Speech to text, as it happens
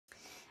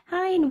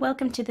Hi and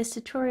welcome to this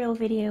tutorial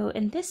video.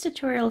 In this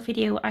tutorial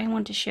video I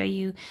want to show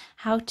you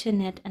how to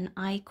knit an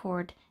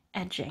I-cord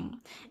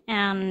edging.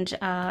 And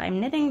I'm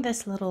knitting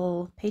this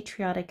little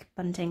patriotic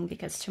bunting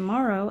because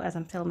tomorrow, as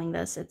I'm filming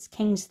this, it's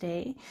King's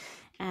Day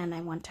and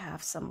I want to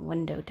have some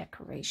window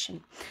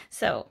decoration.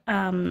 So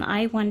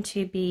I want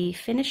to be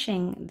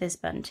finishing this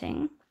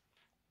bunting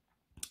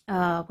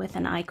with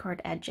an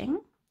I-cord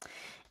edging.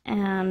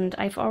 And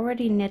I've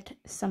already knit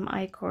some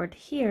I-cord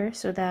here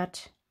so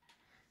that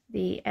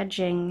the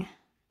edging,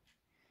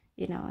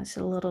 you know, is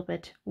a little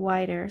bit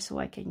wider, so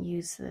I can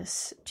use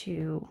this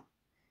to,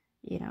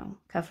 you know,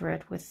 cover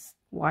it with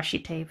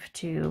washi tape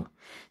to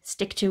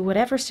stick to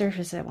whatever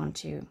surface I want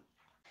to.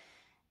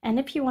 And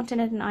if you want to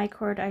knit an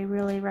I-cord, I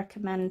really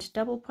recommend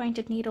double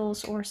pointed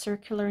needles or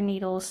circular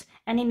needles,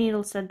 any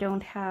needles that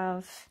don't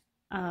have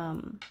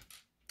that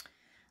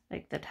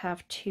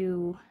have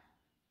two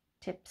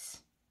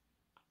tips,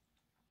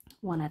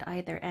 one at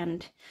either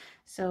end.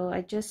 So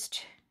I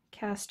just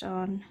cast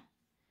on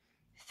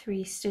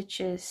 3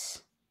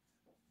 stitches.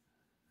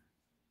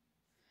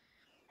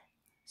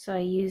 So I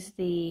use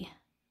the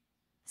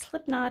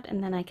slip knot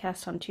and then I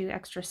cast on 2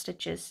 extra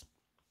stitches.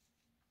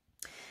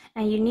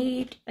 And you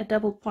need a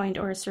double point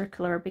or a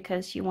circular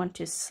because you want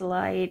to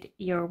slide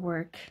your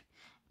work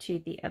to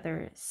the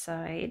other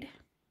side.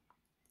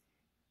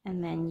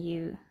 And then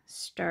you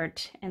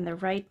start in the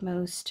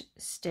rightmost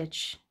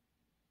stitch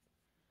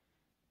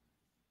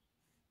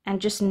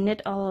and just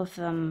knit all of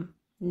them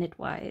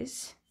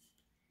knitwise.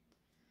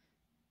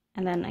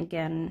 And then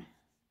again,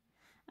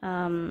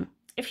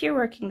 if you're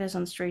working this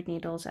on straight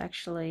needles,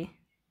 actually,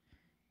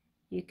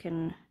 you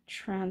can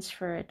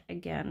transfer it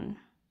again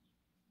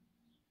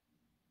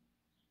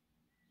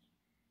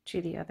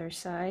to the other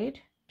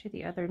side, to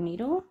the other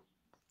needle.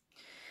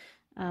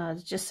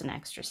 It's just an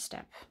extra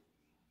step.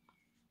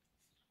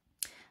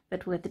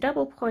 But with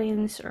double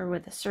points or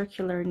with a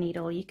circular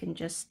needle, you can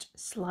just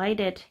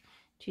slide it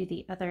to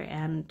the other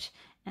end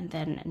and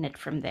then knit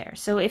from there.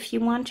 So if you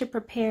want to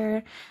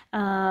prepare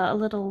a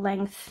little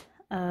length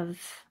of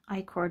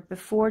I-cord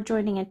before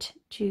joining it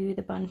to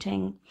the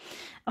bunting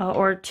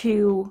or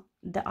to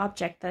the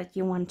object that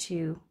you want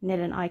to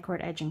knit an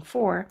I-cord edging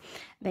for,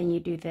 then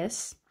you do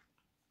this.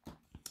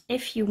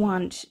 If you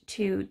want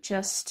to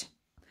just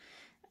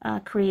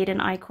create an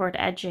I-cord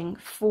edging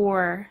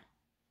for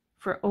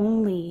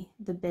only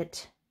the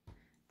bit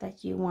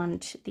that you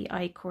want the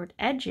I-cord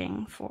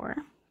edging for,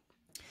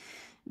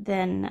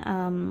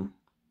 then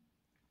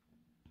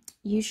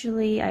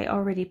usually I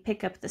already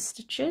pick up the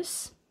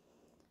stitches.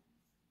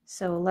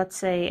 So let's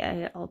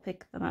say I'll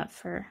pick them up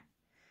for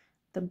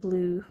the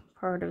blue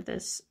part of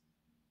this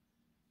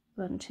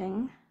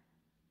bunting.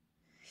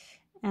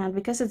 And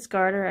because it's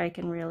garter, I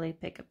can really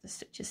pick up the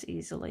stitches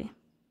easily.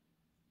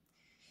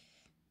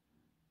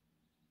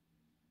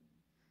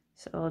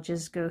 So I'll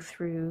just go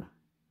through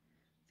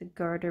the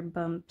garter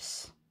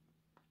bumps.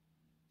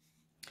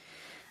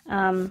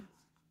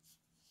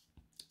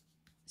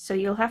 So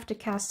you'll have to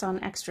cast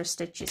on extra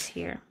stitches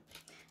here.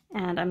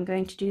 And I'm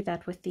going to do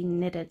that with the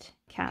knitted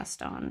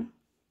cast on.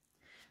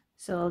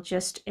 So I'll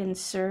just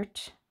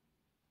insert,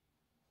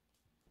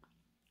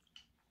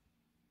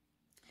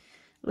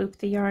 loop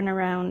the yarn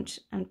around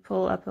and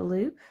pull up a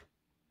loop.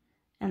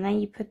 And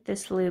then you put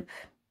this loop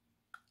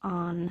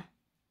on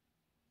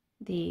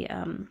the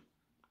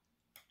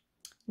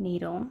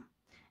needle.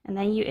 And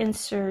then you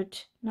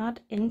insert not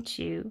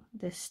into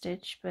this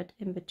stitch, but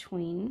in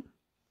between.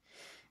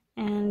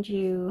 And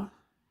you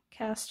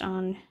cast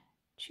on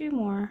 2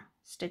 more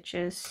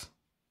stitches.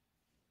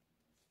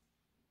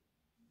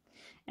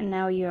 And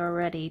now you are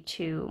ready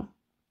to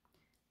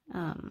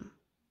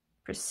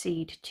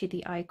proceed to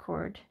the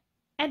I-cord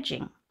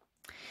edging.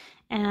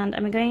 And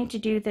I'm going to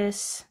do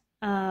this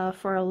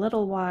for a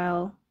little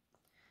while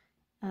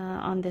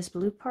on this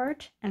blue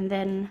part, and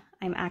then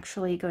I'm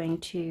actually going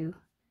to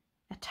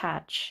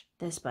attach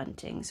this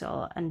bunting. So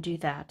I'll undo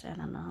that and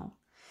then I'll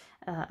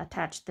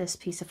attach this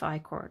piece of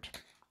I-cord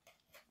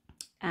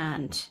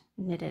and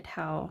knit it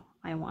how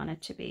I want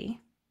it to be.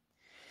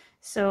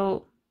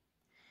 So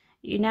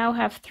you now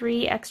have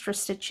 3 extra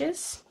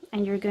stitches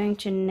and you're going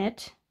to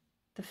knit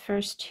the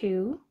first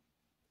 2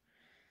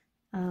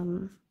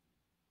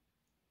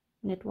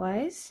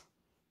 knitwise,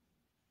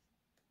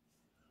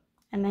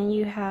 and then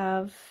you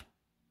have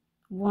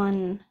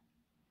 1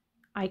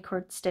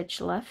 I-cord stitch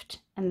left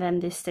and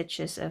then the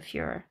stitches of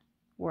your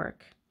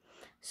work.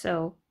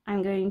 So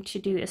I'm going to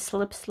do a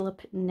slip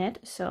slip knit.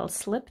 So I'll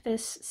slip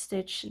this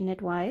stitch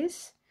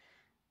knitwise,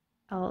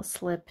 I'll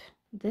slip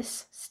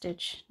this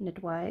stitch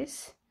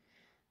knitwise.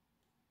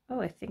 Oh,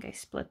 I think I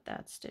split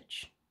that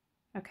stitch.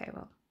 Okay,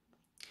 well,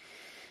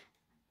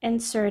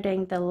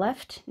 inserting the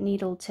left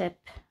needle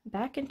tip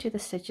back into the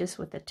stitches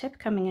with the tip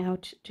coming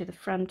out to the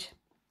front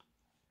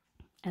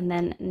and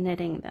then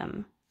knitting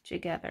them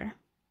together.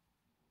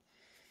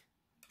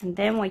 And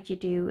then what you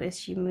do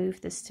is you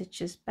move the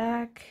stitches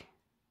back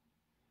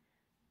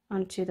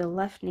onto the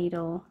left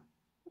needle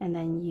and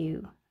then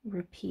you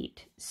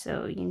repeat.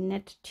 So you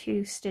knit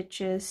 2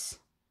 stitches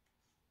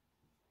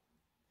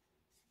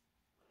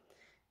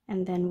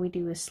and then we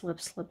do a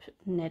slip, slip,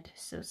 knit.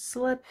 So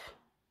slip,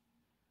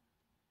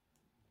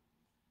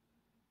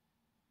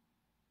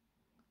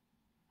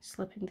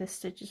 slipping this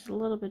stitch is a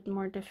little bit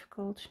more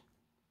difficult.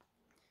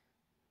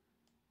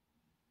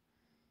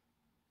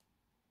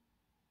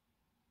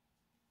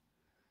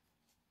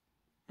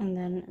 And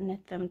then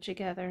knit them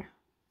together.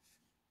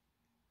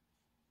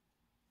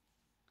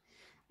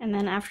 And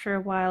then after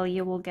a while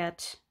you will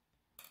get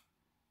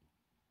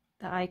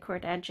the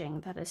I-cord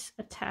edging that is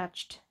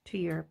attached to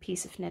your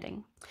piece of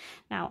knitting.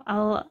 Now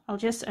I'll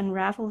just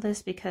unravel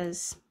this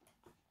because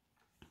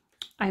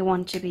I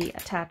want to be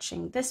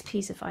attaching this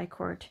piece of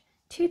I-cord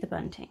to the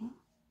bunting.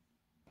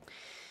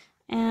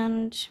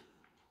 And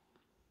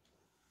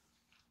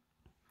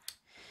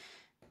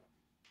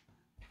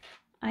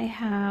I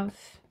have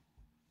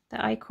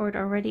the I-cord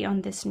already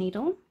on this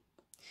needle,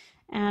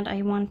 and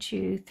I want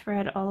to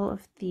thread all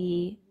of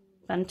the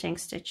bunting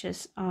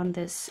stitches on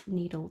this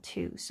needle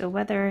too. So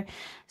whether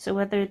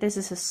this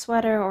is a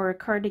sweater or a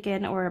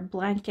cardigan or a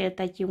blanket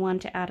that you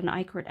want to add an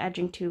I-cord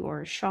edging to,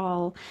 or a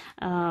shawl,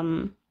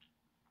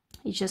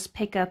 you just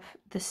pick up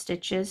the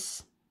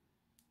stitches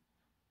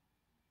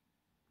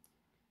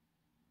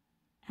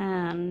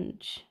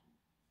and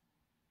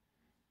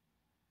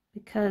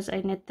because I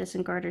knit this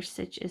in garter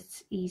stitch,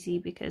 it's easy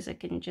because I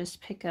can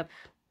just pick up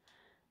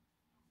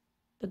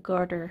the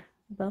garter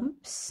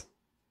bumps.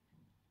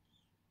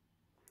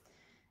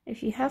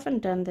 If you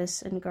haven't done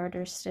this in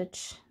garter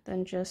stitch,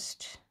 then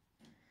just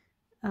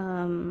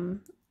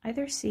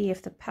either see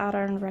if the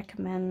pattern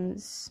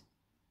recommends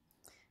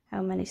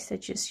how many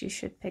stitches you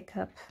should pick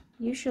up.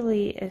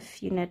 Usually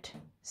if you knit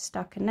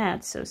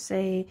stockinette, so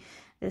say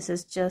this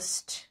is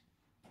just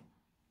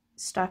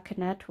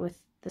stockinette with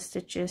the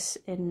stitches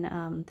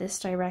in this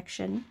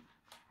direction,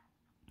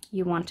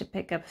 you want to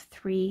pick up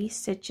 3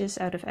 stitches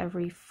out of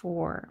every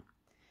 4.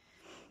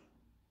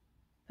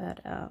 But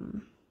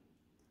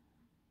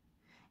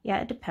yeah,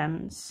 it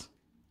depends.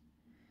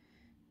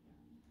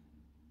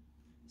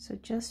 So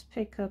just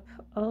pick up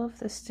all of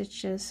the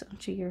stitches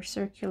onto your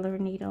circular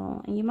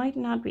needle, and you might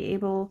not be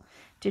able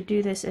to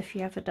do this if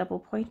you have a double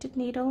pointed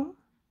needle,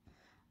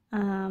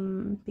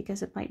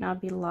 because it might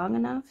not be long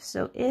enough.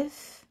 So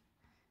if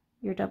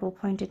your double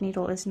pointed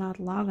needle is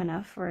not long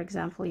enough, for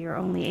example, you're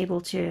only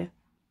able to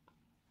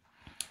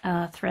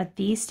thread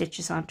these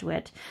stitches onto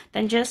it,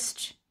 then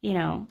just, you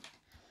know,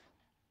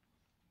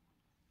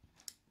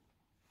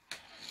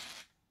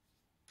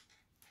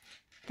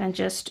 then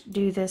just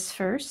do this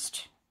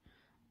first,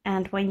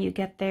 and when you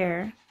get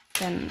there,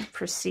 then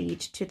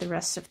proceed to the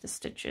rest of the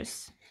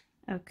stitches.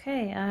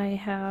 Okay, I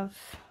have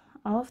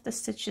all of the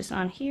stitches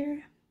on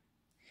here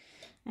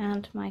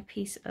and my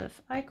piece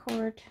of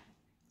I-cord,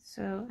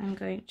 so I'm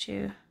going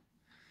to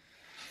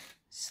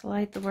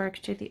slide the work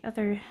to the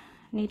other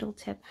needle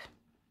tip.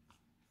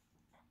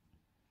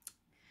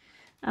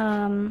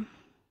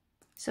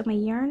 So my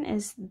yarn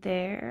is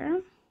there,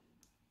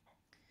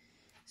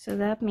 so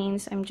that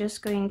means I'm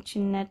just going to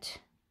knit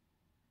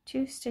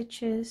 2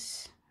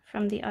 stitches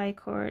from the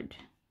I-cord,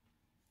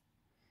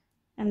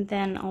 and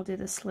then I'll do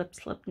the slip,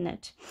 slip,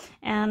 knit.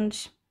 And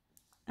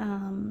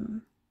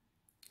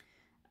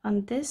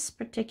on this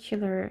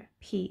particular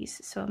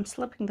piece, so I'm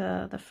slipping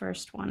the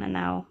first one, and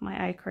now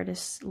my I-cord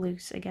is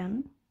loose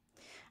again.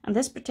 On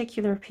this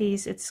particular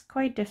piece, it's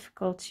quite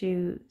difficult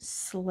to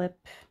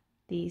slip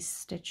these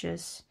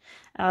stitches,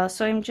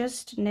 so I'm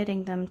just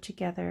knitting them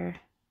together.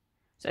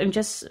 So I'm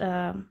just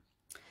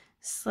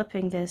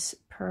slipping this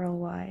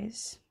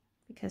purlwise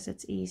because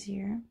it's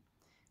easier,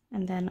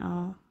 and then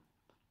I'll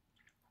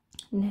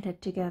knit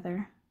it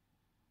together,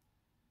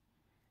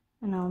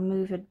 and I'll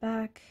move it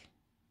back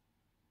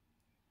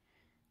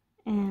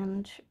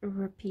and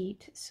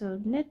repeat. So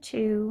knit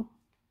 2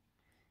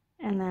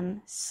 and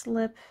then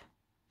slip,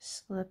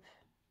 slip,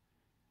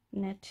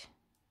 knit,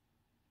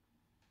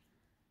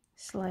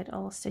 slide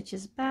all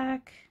stitches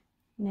back,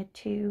 knit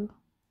 2,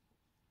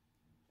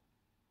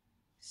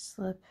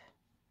 slip,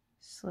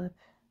 slip,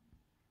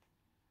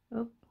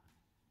 oh,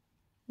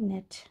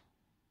 knit.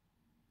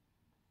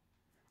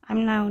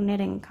 I'm now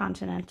knitting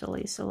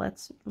continentally, so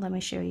let me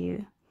show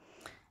you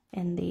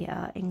in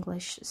the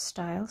English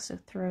style, so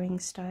throwing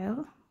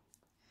style.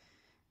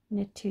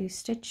 Knit 2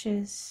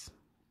 stitches,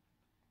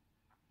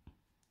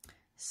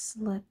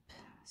 slip,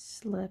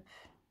 slip,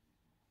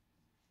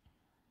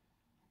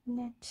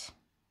 knit,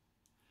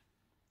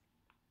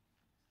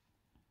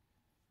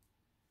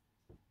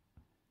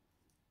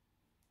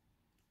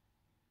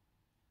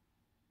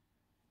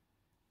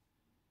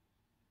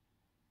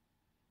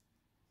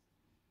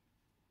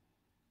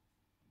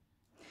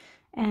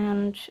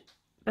 and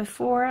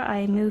before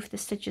I move the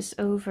stitches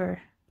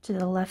over to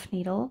the left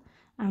needle,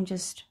 I'm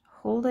just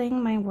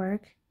holding my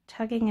work,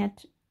 tugging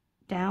it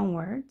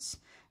downwards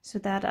so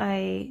that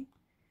I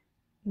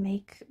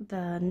make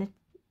the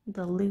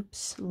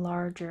loops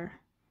larger.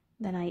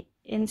 Then I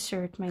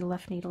insert my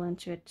left needle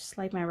into it,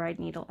 slide my right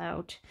needle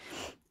out,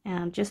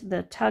 and just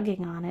the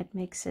tugging on it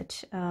makes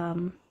it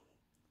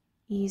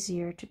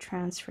easier to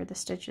transfer the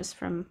stitches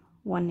from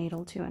one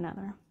needle to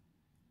another.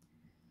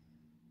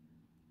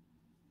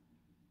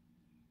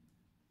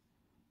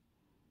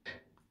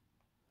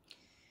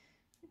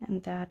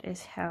 And that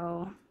is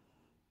how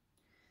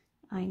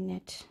I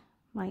knit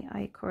my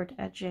I-cord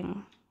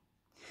edging.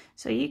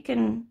 So you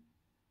can,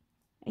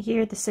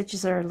 here the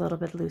stitches are a little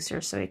bit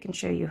looser, so I can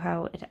show you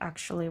how it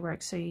actually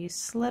works. So you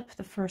slip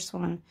the first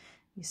one,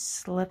 you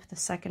slip the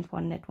second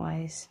one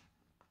knitwise.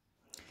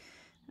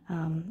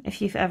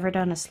 If you've ever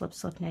done a slip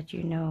knit,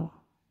 you know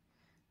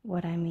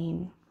what I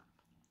mean.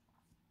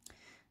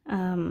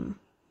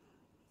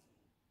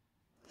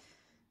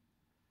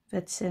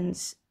 But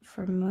since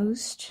for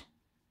most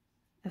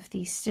of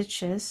these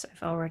stitches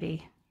I've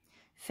already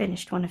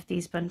finished one of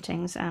these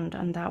buntings, and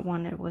on that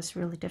one it was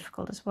really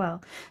difficult as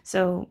well.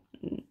 So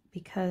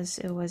because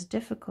it was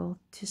difficult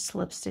to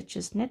slip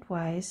stitches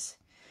knitwise,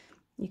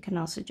 you can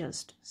also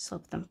just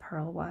slip them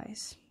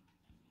purlwise.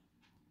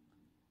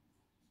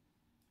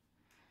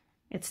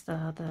 It's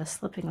the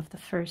slipping of the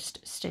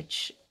first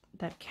stitch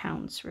that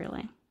counts,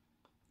 really.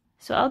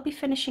 So I'll be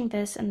finishing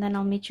this, and then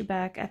I'll meet you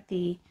back at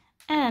the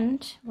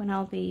end when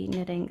I'll be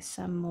knitting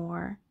some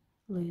more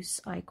loose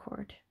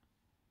I-cord.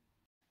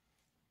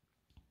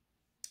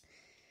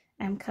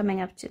 I'm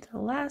coming up to the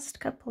last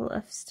couple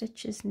of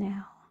stitches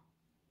now.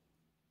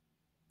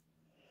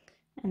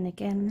 And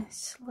again,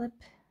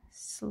 slip,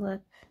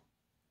 slip,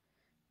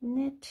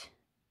 knit.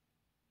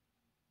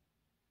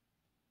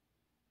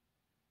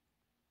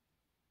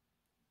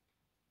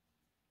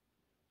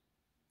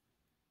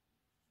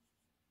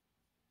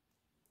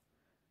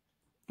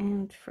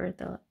 And for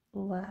the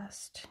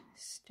last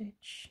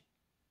stitch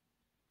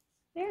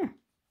there.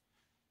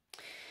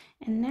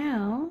 And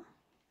now,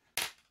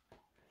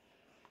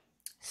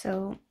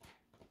 so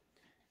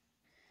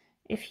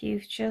if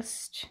you've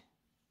just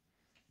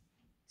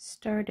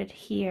started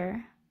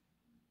here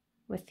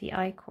with the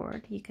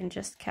I-cord, you can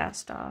just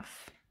cast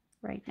off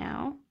right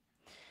now.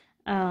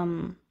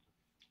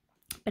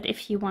 But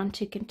if you want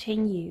to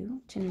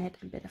continue to knit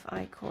a bit of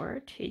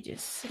I-cord, you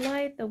just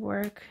slide the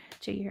work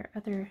to your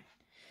other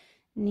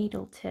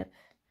needle tip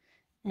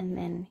and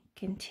then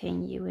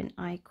continue in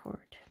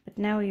I-cord. But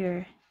now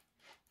you're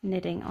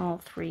knitting all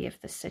three of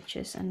the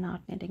stitches and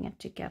not knitting it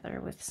together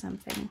with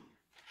something.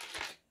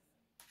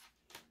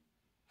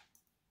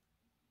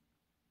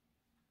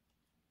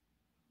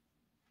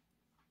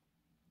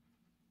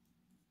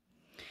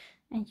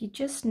 And you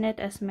just knit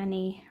as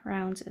many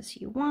rounds as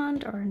you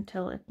want, or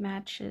until it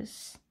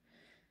matches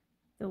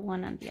the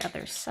one on the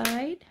other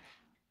side.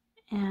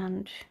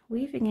 And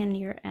weaving in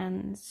your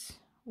ends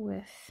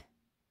with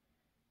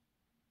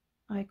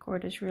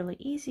I-cord is really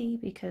easy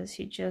because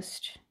you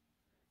just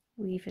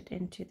weave it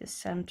into the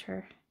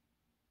center.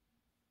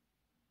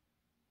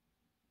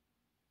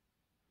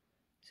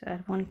 So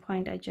at one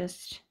point I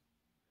just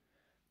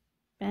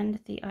bend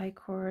the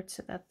I-cord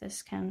so that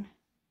this can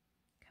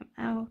come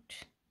out,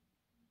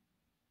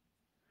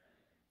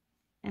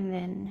 and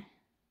then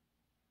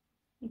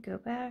you go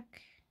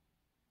back,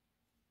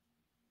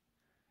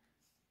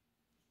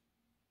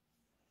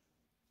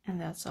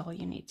 and that's all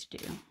you need to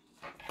do.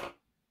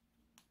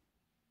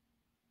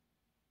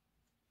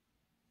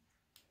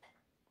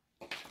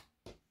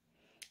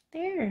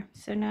 There,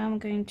 so now I'm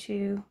going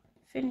to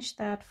finish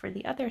that for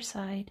the other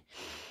side,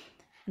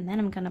 and then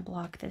I'm going to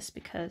block this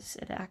because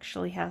it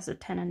actually has a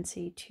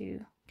tendency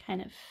to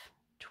kind of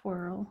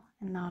twirl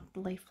and not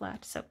lay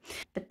flat. So,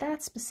 but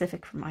that's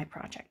specific for my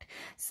project.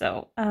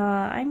 So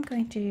I'm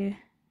going to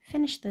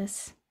finish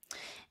this,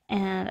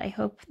 and I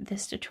hope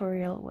this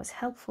tutorial was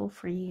helpful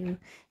for you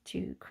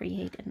to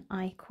create an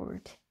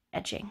I-cord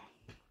edging.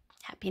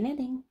 Happy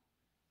knitting!